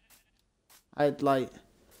 I'd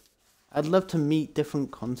love to meet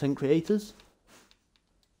different content creators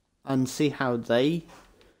and see how they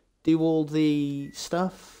do all the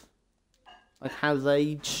stuff, like how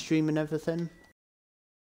they stream and everything.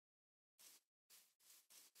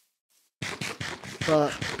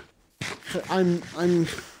 But I'm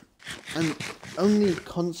only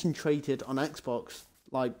concentrated on Xbox,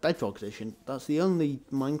 like Bedrock Edition. That's the only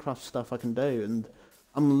Minecraft stuff I can do, and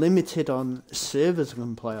I'm limited on servers I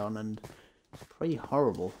can play on, and it's pretty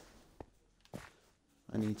horrible.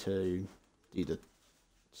 I need to do the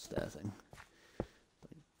stair thing.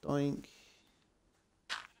 Doink.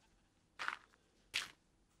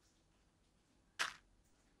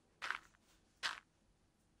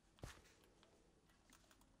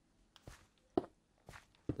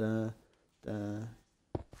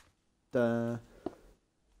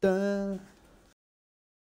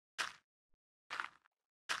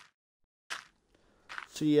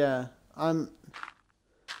 So yeah,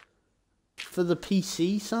 for the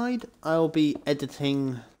PC side, I'll be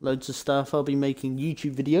editing loads of stuff. I'll be making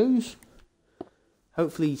YouTube videos.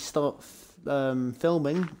 Hopefully start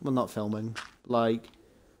filming. Well, not filming. Like,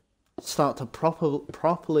 start to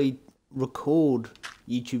properly record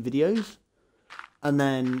YouTube videos. And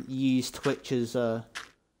then use Twitch as a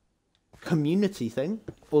community thing.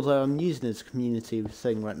 Although I'm using it as a community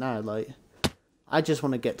thing right now. Like, I just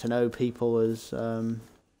want to get to know people as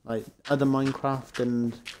like other Minecraft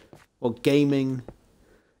and gaming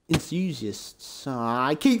enthusiasts.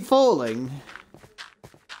 I keep falling.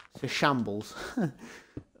 It's a shambles.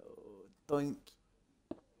 Doink,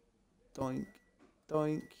 doink,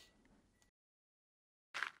 doink.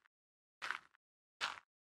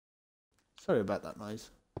 Sorry about that noise.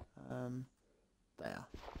 There.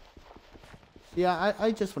 Yeah,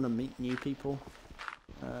 I just want to meet new people.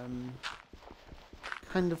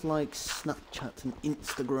 Kind of like Snapchat and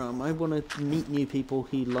Instagram. I want to meet new people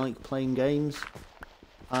who like playing games.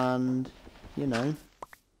 And, you know,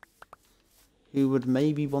 who would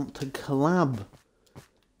maybe want to collab.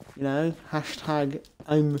 You know, hashtag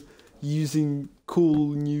I'm using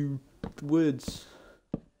cool new words.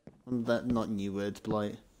 That not new words, but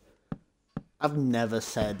like I've never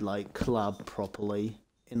said like collab properly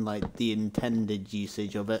in like the intended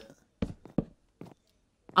usage of it.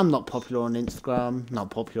 I'm not popular on Instagram,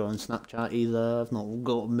 not popular on Snapchat either. I've not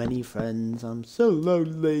got many friends. I'm so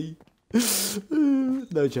lonely.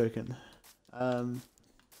 No joking.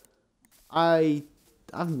 I've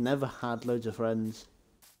never had loads of friends.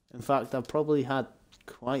 In fact, I've probably had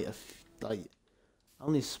quite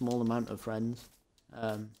only a small amount of friends.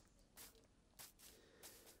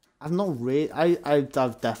 I've not really.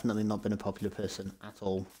 I've definitely not been a popular person at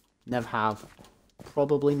all. Never have.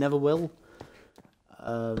 Probably never will.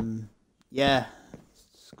 Yeah,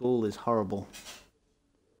 school is horrible.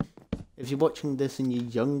 If you're watching this and you're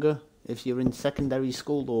younger, if you're in secondary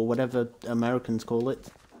school or whatever Americans call it,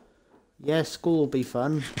 yeah, school will be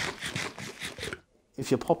fun. If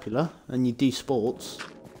you're popular and you do sports.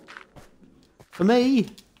 For me,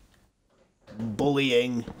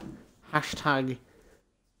 bullying. Hashtag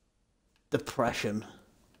depression.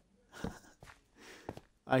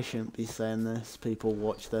 I shouldn't be saying this. People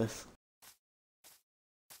watch this.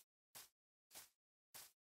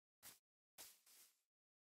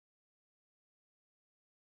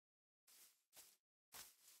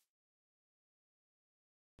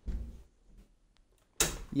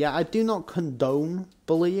 Yeah, I do not condone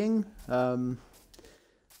bullying. Well,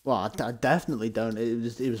 I definitely don't.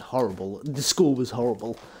 It was horrible. The school was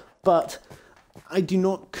horrible, but I do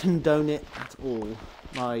not condone it at all.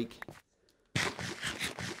 Like,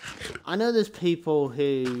 I know there's people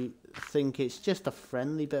who think it's just a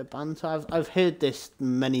friendly bit of banter. I've heard this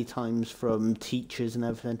many times from teachers and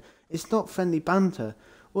everything. It's not friendly banter.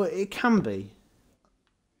 Well, it can be.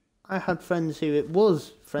 I had friends who it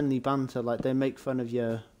was friendly banter, like they make fun of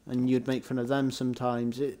you and you'd make fun of them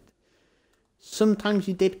sometimes. Sometimes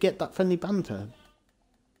you did get that friendly banter.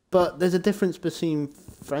 But there's a difference between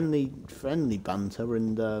friendly banter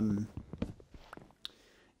and,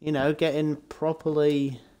 you know, getting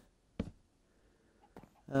properly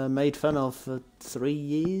made fun of for 3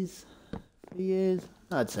 years. 3 years?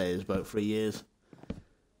 I'd say it was about 3 years.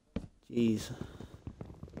 Jeez.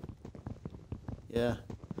 Yeah.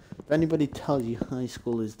 If anybody tells you high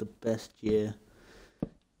school is the best year,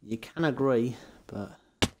 you can agree, but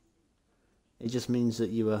it just means that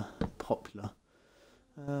you were popular.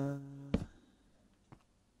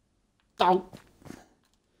 Oh!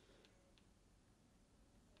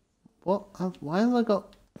 What? Why have I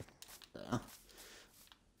got... There.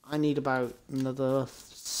 I need about another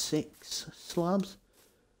 6 slabs.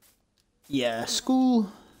 Yeah, school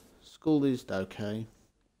is okay.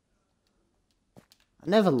 I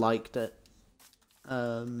never liked it.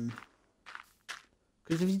 Because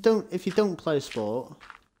if you don't play sport,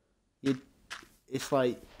 it's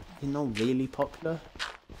like you're not really popular.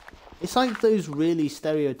 It's like those really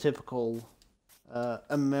stereotypical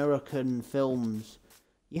American films.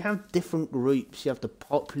 You have different groups. You have the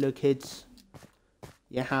popular kids.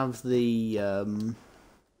 You have the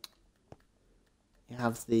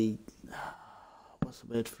what's the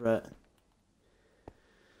word for it?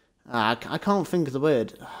 I can't think of the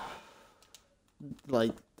word.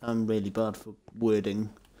 Like, I'm really bad for wording.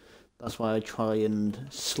 That's why I try and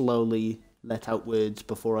slowly let out words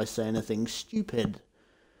before I say anything stupid,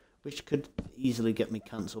 which could easily get me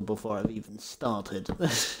cancelled before I've even started.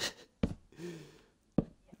 But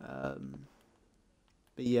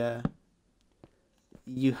yeah,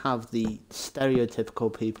 you have the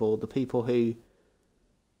stereotypical people, the people who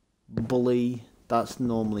bully. That's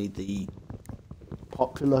normally the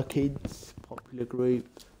popular kids, popular group.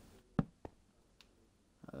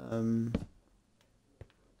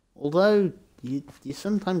 Although you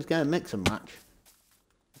sometimes get a mix and match.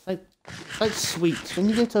 It's like sweets. When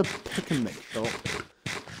you go to a pick and mix shop,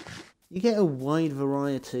 you get a wide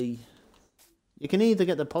variety. You can either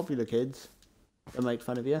get the popular kids that make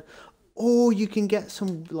fun of you, or you can get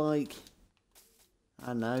some, like,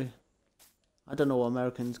 I don't know what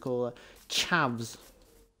Americans call it, chavs.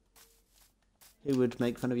 who would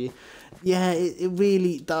make fun of you. Yeah, it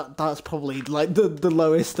really, that's probably like the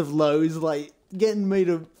lowest of lows. Like getting made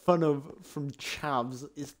fun of from chavs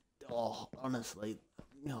is, oh, honestly,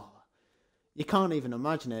 oh, you can't even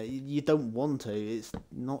imagine it. You don't want to. It's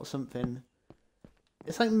not something.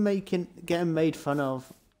 It's like getting made fun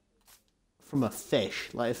of from a fish,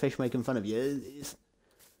 like a fish making fun of you.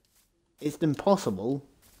 It's impossible.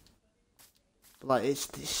 But like it's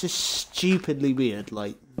just stupidly weird.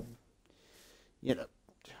 Like, you know,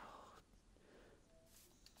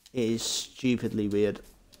 it is stupidly weird.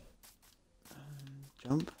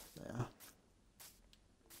 Jump there.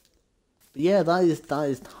 But yeah, that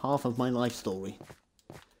is half of my life story,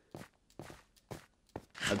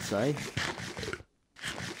 I'd say.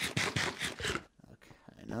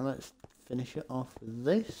 Okay, now let's finish it off with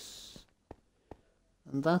this,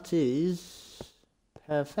 and that is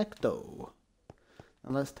perfecto.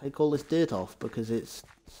 And let's take all this dirt off because it's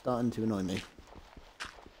starting to annoy me.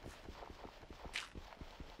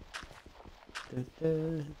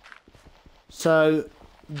 So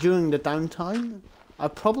during the downtime, I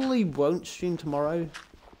probably won't stream tomorrow.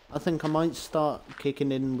 I think I might start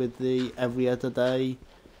kicking in with the every other day,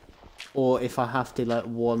 or if I have to, like,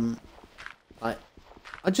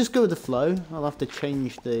 I just go with the flow. I'll have to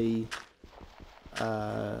change the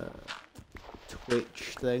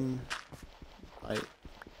Twitch thing, like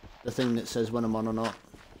the thing that says when I'm on or not.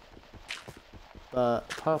 But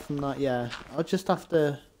apart from that, yeah, I'll just have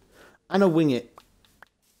to, and I'll wing it.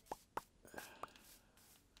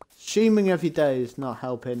 Streaming every day is not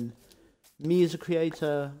helping me as a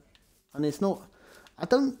creator, and it's not. I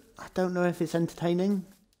don't know if it's entertaining.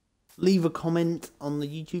 Leave a comment on the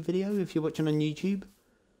YouTube video if you're watching on YouTube,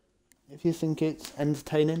 if you think it's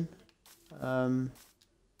entertaining.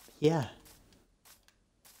 Yeah.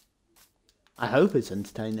 I hope it's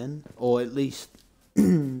entertaining, or at least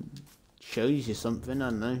shows you something, I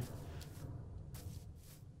don't know.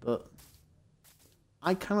 But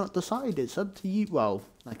I cannot decide, it's up to you. Well,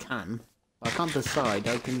 I can. I can't decide.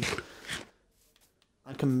 I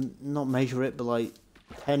can not measure it, but like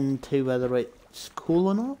tend to whether it's cool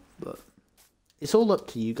or not. But it's all up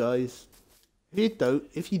to you guys. If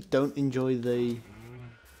you don't enjoy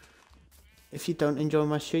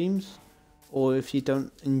my streams, or if you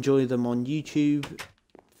don't enjoy them on YouTube,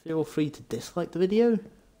 feel free to dislike the video.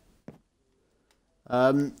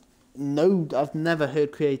 No, I've never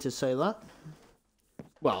heard creators say that.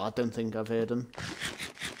 Well, I don't think I've heard them.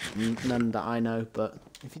 None that I know, but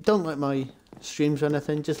if you don't like my streams or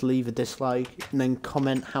anything, just leave a dislike and then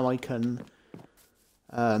comment how I can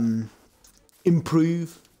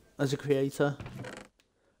improve as a creator.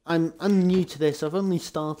 I'm new to this. I've only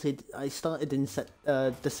started. I started in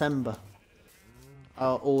December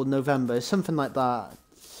or November, something like that.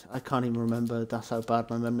 I can't even remember. That's how bad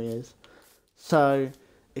my memory is. So,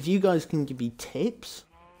 if you guys can give me tips,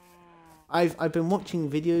 I've been watching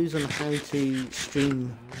videos on how to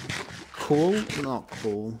stream not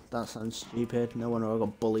cool. That sounds stupid. No wonder I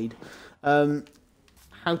got bullied.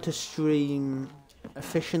 How to stream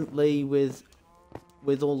efficiently with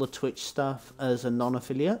all the Twitch stuff as a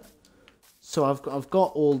non-affiliate. So I've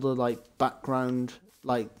got all the like background,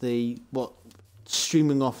 like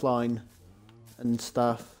streaming offline and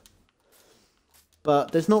stuff.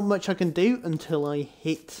 But there's not much I can do until I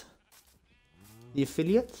hit the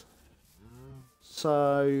affiliate.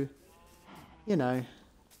 So, you know,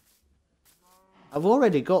 I've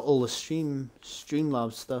already got all the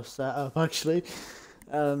Streamlabs stuff set up actually.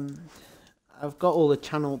 I've got all the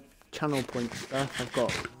channel point stuff. I've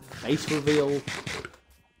got face reveal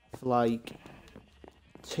for like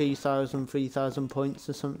 2,000, 3,000 points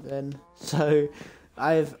or something. So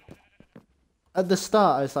at the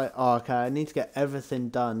start I was like, oh, okay, I need to get everything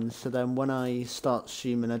done, so then when I start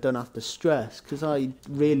streaming I don't have to stress, because I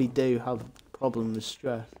really do have a problem with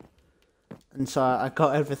stress. And so I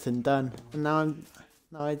got everything done, and now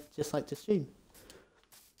I just like to stream.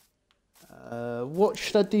 What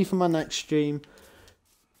should I do for my next stream?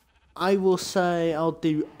 I will say I'll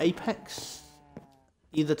do Apex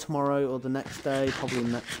either tomorrow or the next day, probably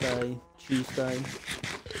the next day, Tuesday.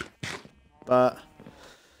 But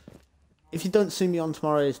if you don't see me on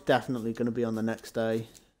tomorrow, it's definitely going to be on the next day,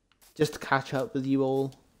 just to catch up with you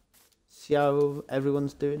all, see how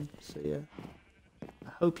everyone's doing. So yeah,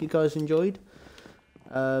 I hope you guys enjoyed.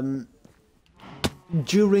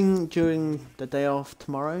 During the day off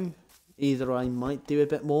tomorrow, either I might do a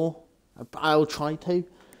bit more. I'll try to.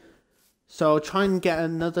 So I'll try and get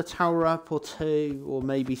another tower up or two, or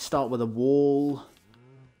maybe start with a wall.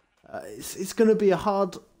 It's going to be a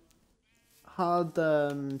hard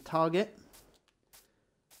target.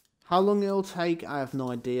 How long it'll take, I have no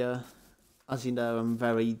idea. as you know, I'm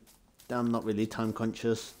not really time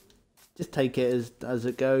conscious. Just take it as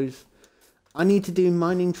it goes. I need to do a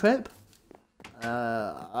mining trip.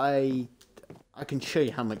 I can show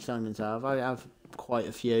you how much diamonds I have. I have quite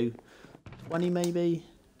a few. 20 maybe?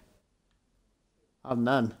 I have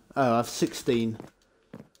none. Oh, I have 16.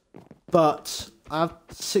 But I have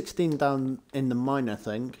 16 down in the mine, I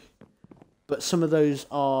think. But some of those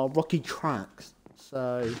are rocky tracks.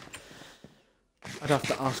 So I'd have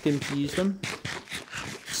to ask him to use them.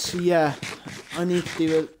 So yeah, I need to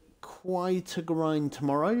do quite a grind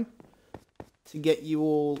tomorrow to get you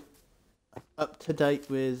all up to date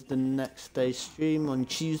with the next day's stream on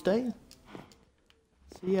Tuesday.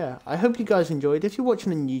 So yeah, I hope you guys enjoyed. If you're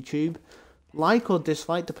watching on YouTube, like or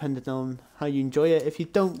dislike depending on how you enjoy it. If you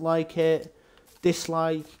don't like it,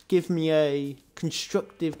 dislike, give me a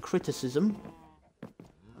constructive criticism.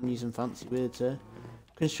 I'm using fancy words here.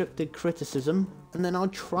 Constructive criticism, and then I'll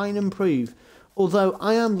try and improve. Although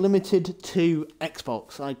I am limited to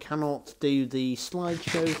Xbox, I cannot do the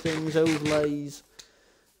slideshow things, overlays.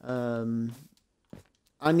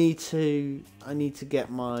 I need to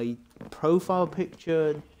get my profile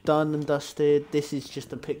picture done and dusted. This is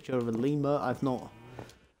just a picture of a lemur.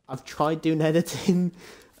 I've tried doing editing,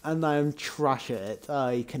 and I am trash at it.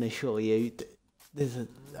 I can assure you.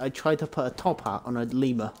 I tried to put a top hat on a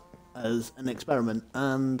lemur as an experiment,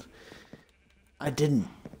 and I didn't.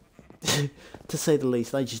 To say the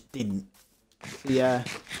least, I just didn't. So yeah,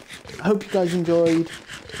 I hope you guys enjoyed.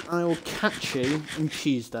 I will catch you on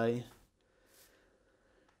Tuesday.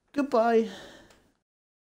 Goodbye.